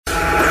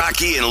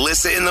Rocky and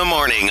Lissa in the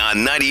morning on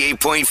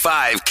 98.5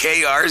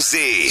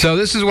 KRZ. So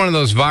this is one of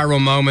those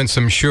viral moments.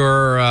 I'm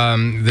sure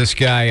this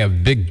guy, a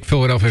big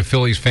Philadelphia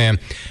Phillies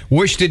fan,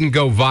 wish didn't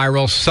go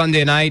viral.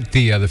 Sunday night,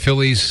 the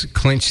Phillies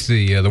clinched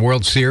the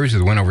World Series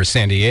with a win over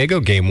San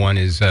Diego. Game 1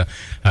 is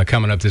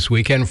coming up this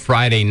weekend,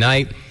 Friday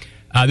night.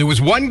 There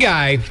was one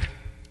guy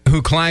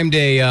who climbed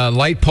a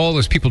light pole,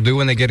 as people do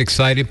when they get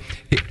excited.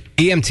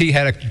 EMT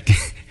had to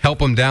help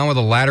him down with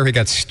a ladder. He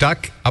got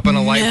stuck up on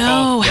a light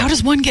pole. No, how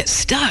does one get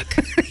stuck?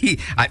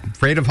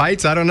 Afraid of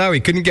heights? I don't know. He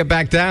couldn't get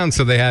back down,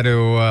 so they had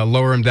to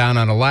lower him down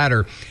on a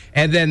ladder.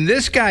 And then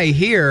this guy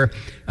here,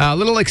 a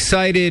little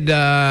excited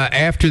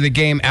after the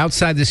game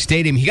outside the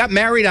stadium. He got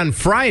married on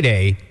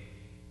Friday,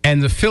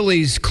 and the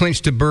Phillies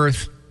clinched a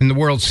berth in the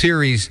World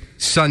Series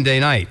Sunday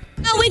night.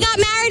 Oh, we got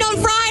married on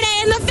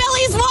Friday, and the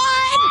Phillies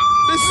won!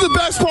 This is the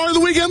best part of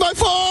the weekend by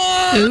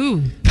far!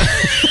 Ooh.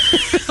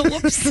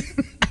 Whoops.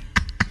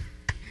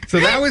 So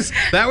that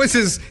was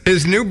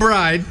his new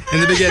bride in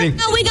the beginning.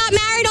 Oh, we got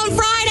married on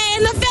Friday,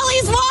 and the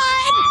Phillies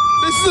won!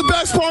 This is the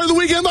best part of the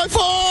weekend by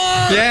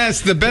far!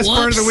 Yes, the best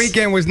part of the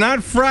weekend was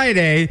not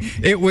Friday.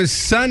 It was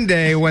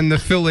Sunday when the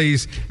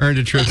Phillies earned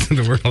a trip to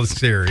the World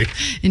Series.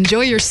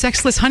 Enjoy your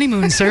sexless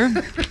honeymoon, sir.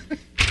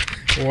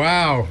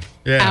 Wow.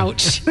 Yeah.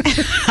 Ouch.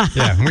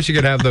 Yeah, I wish you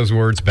could have those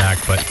words back,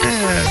 but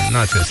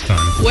not this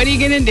time. What are you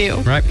going to do?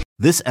 Right.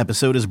 This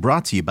episode is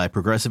brought to you by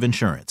Progressive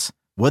Insurance.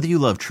 Whether you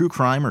love true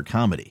crime or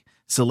comedy,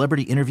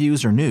 celebrity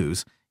interviews or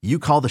news, you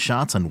call the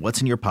shots on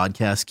what's in your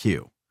podcast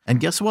queue. And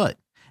guess what?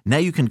 Now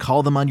you can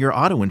call them on your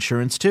auto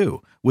insurance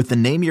too with the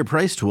Name Your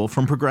Price tool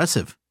from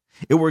Progressive.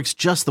 It works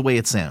just the way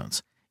it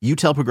sounds. You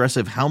tell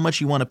Progressive how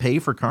much you want to pay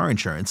for car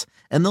insurance,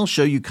 and they'll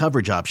show you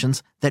coverage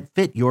options that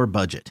fit your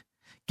budget.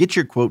 Get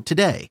your quote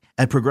today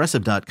at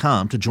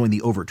Progressive.com to join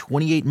the over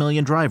 28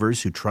 million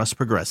drivers who trust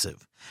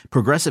Progressive.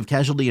 Progressive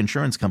Casualty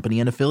Insurance Company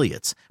and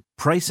Affiliates.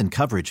 Price and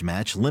coverage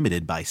match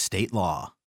limited by state law.